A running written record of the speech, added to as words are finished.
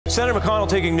Senator McConnell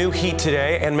taking new heat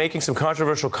today and making some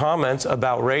controversial comments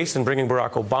about race and bringing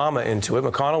Barack Obama into it.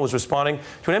 McConnell was responding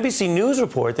to an NBC News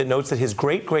report that notes that his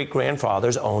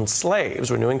great-great-grandfathers owned slaves,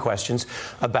 renewing questions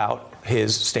about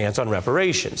his stance on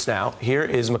reparations. Now, here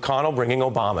is McConnell bringing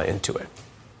Obama into it.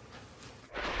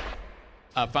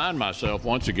 I find myself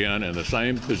once again in the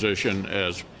same position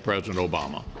as President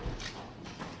Obama.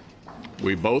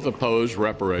 We both oppose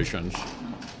reparations,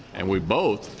 and we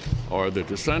both are the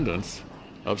descendants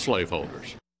of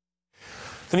slaveholders.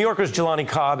 The New Yorker's Jelani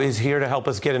Cobb is here to help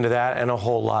us get into that and a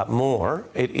whole lot more.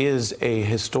 It is a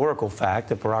historical fact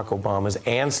that Barack Obama's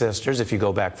ancestors, if you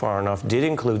go back far enough, did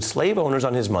include slave owners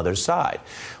on his mother's side.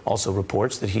 Also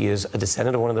reports that he is a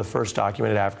descendant of one of the first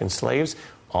documented African slaves,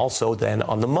 also then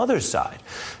on the mother's side.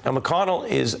 Now, McConnell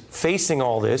is facing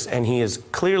all this, and he is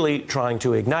clearly trying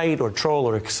to ignite or troll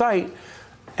or excite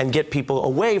and get people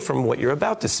away from what you're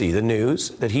about to see, the news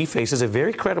that he faces a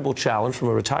very credible challenge from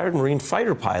a retired Marine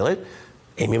fighter pilot,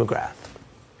 Amy McGrath.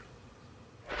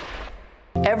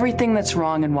 Everything that's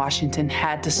wrong in Washington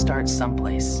had to start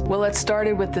someplace. Well, it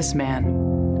started with this man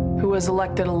who was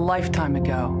elected a lifetime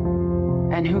ago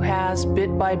and who has,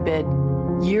 bit by bit,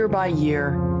 year by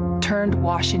year, turned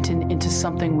Washington into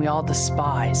something we all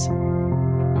despise,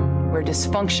 where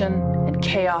dysfunction and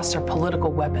chaos are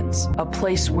political weapons, a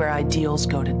place where ideals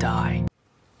go to die.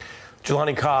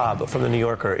 Jelani Cobb from The New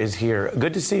Yorker is here.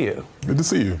 Good to see you. Good to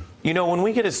see you. You know, when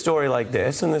we get a story like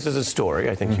this, and this is a story,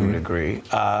 I think you would agree,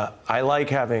 I like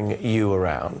having you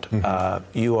around.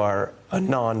 You are a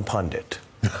non-pundit.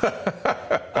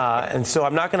 And so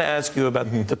I'm not going to ask you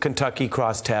about the Kentucky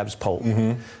crosstabs poll.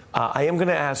 I am going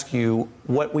to ask you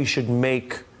what we should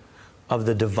make of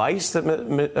the device that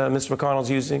Mr. McConnell's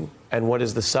using, and what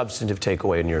is the substantive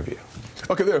takeaway in your view?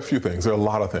 Okay, there are a few things. There are a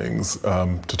lot of things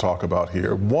to talk about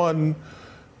here. One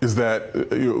is that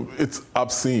it's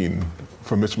obscene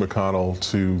for Mitch McConnell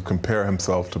to compare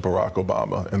himself to Barack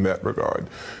Obama in that regard.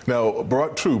 Now,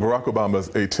 Barack Obama is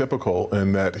atypical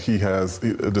in that he's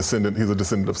a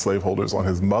descendant of slaveholders on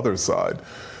his mother's side.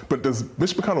 But does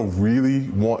Mitch McConnell really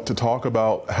want to talk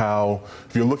about how,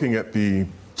 if you're looking at the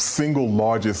single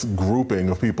largest grouping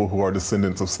of people who are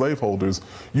descendants of slaveholders,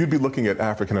 you'd be looking at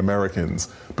African Americans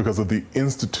because of the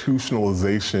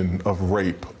institutionalization of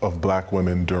rape of black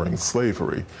women during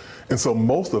slavery. And so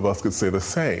most of us could say the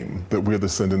same, that we're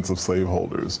descendants of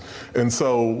slaveholders. And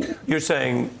so you're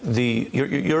saying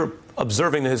you're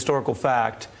observing the historical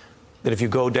fact that if you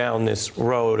go down this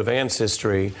road of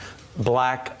ancestry,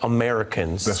 black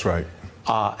Americans that's right.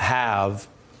 Have,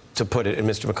 to put it in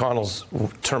Mr. McConnell's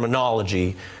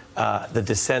terminology, the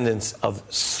descendants of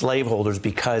slaveholders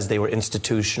because they were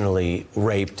institutionally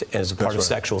raped as a part of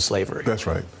sexual slavery. That's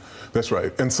right. That's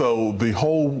right. And so the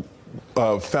whole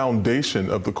foundation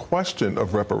of the question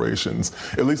of reparations,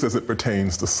 at least as it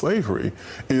pertains to slavery,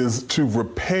 is to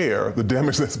repair the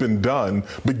damage that's been done,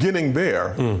 beginning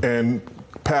there and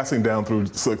passing down through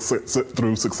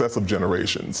successive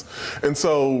generations. And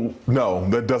so, no,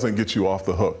 that doesn't get you off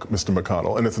the hook, Mr.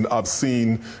 McConnell. And it's an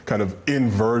obscene kind of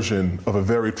inversion of a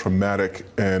very traumatic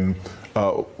and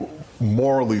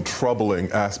morally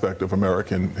troubling aspect of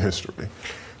American history.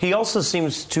 He also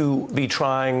seems to be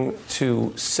trying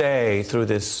to say through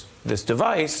this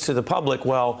device to the public,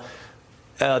 well,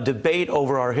 a debate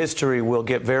over our history will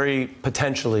get very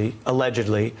potentially,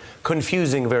 allegedly,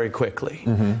 confusing very quickly.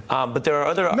 But there are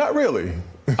other... Not really.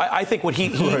 I think what he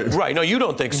right. No, you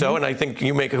don't think so, and I think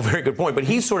you make a very good point, but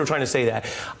he's sort of trying to say that.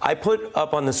 I put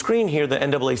up on the screen here the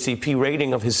NAACP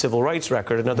rating of his civil rights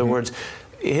record. In other words,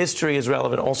 history is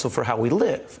relevant also for how we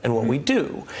live and what we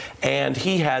do. And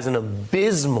he has an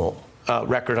abysmal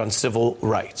record on civil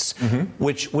rights,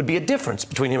 which would be a difference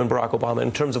between him and Barack Obama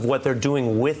in terms of what they're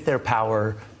doing with their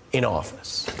power in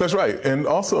office. That's right. And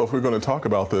also, if we're going to talk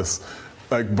about this,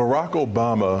 like Barack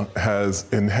Obama has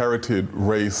inherited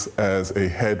race as a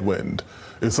headwind.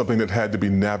 It's something that had to be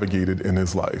navigated in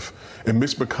his life. And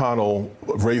Mitch McConnell,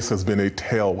 race has been a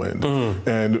tailwind.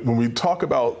 And when we talk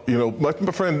about, my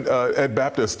friend Ed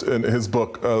Baptist in his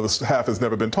book, The Half Has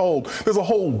Never Been Told, there's a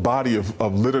whole body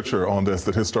of literature on this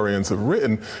that historians have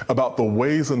written about the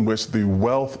ways in which the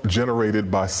wealth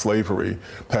generated by slavery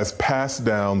has passed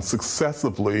down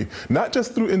successively, not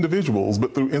just through individuals,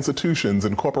 but through institutions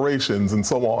and corporations and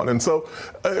so on. And so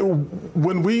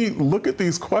when we look at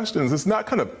these questions, it's not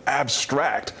kind of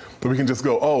abstract that we can just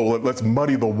go, oh, let's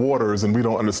muddy the waters and we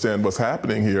don't understand what's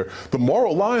happening here. The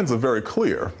moral lines are very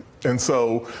clear. And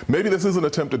so maybe this is an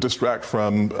attempt to distract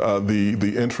from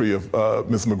the entry of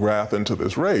Ms. McGrath into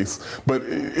this race, but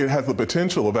it has the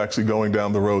potential of actually going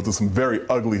down the roads of some very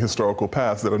ugly historical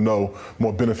paths that are no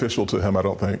more beneficial to him, I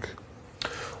don't think.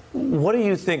 What do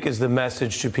you think is the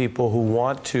message to people who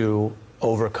want to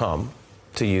overcome,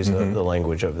 to use the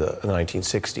language of the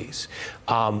 1960s,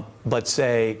 but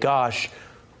say, gosh,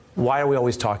 why are we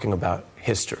always talking about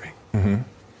history?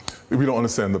 We don't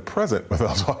understand the present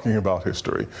without talking about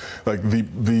history. Like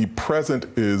the present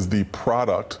is the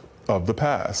product of the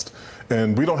past.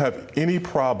 And we don't have any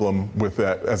problem with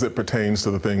that as it pertains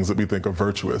to the things that we think are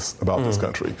virtuous about this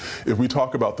country. If we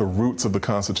talk about the roots of the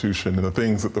Constitution and the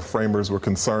things that the framers were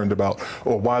concerned about,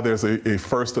 or why there's a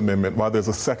First Amendment, why there's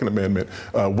a Second Amendment,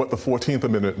 what the 14th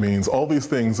Amendment means, all these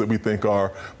things that we think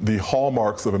are the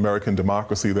hallmarks of American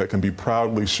democracy that can be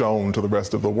proudly shown to the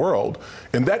rest of the world,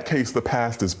 in that case, the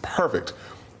past is perfect.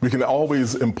 We can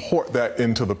always import that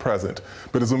into the present.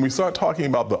 But as when we start talking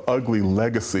about the ugly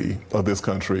legacy of this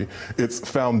country, its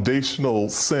foundational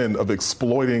sin of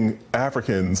exploiting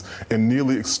Africans and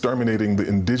nearly exterminating the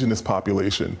indigenous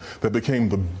population that became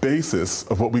the basis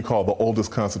of what we call the oldest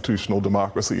constitutional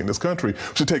democracy in this country,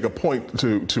 we should take a point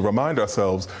to remind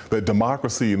ourselves that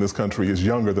democracy in this country is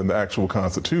younger than the actual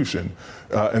Constitution.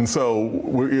 And so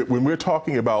when we're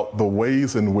talking about the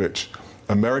ways in which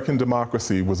American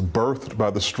democracy was birthed by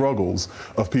the struggles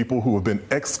of people who have been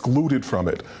excluded from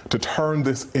it to turn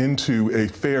this into a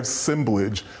fair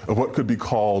assemblage of what could be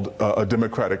called a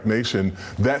democratic nation.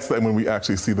 That's when we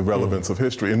actually see the relevance of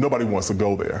history, and nobody wants to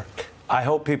go there. I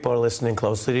hope people are listening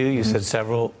closely to you. You said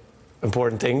several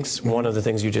important things. One of the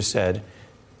things you just said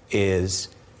is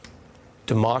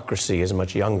democracy is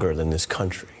much younger than this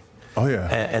country. Oh, yeah.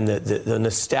 And the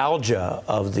nostalgia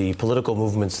of the political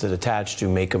movements that attached to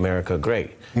Make America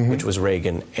Great, which was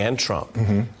Reagan and Trump,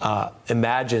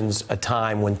 imagines a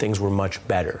time when things were much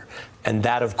better. And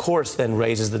that, of course, then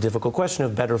raises the difficult question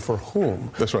of better for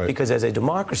whom? That's right. Because as a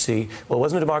democracy, well, it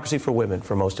wasn't a democracy for women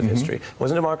for most of history. It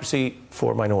wasn't a democracy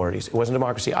for minorities. It wasn't a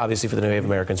democracy, obviously, for the Native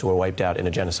Americans who were wiped out in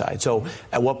a genocide. So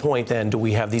at what point, then, do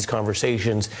we have these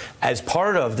conversations as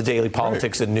part of the daily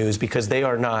politics and news? Because they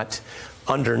are not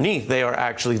underneath. They are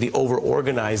actually the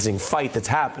over-organizing fight that's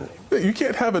happening. You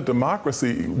can't have a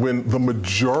democracy when the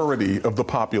majority of the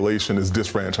population is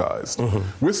disfranchised.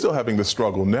 We're still having this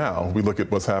struggle now. We look at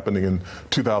what's happening in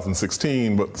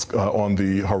 2016, what's on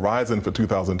the horizon for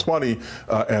 2020,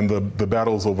 and the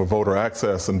battles over voter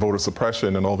access and voter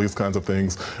suppression and all these kinds of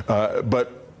things.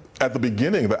 But at the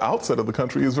beginning, the outset of the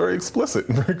country is very explicit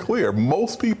and very clear.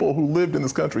 Most people who lived in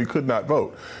this country could not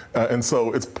vote. And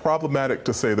so it's problematic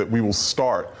to say that we will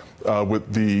start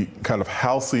with the kind of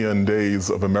halcyon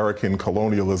days of American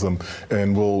colonialism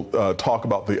and we'll talk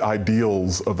about the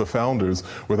ideals of the founders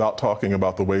without talking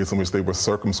about the ways in which they were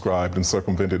circumscribed and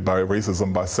circumvented by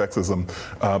racism, by sexism,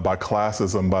 by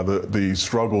classism, by the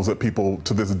struggles that people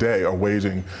to this day are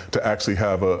waging to actually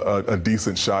have a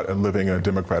decent shot at living in a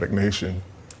democratic nation.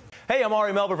 Hey, I'm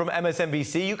Ari Melber from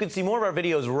MSNBC. You can see more of our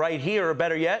videos right here, or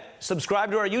better yet,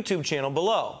 subscribe to our YouTube channel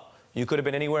below. You could have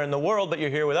been anywhere in the world, but you're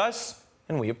here with us,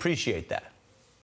 and we appreciate that.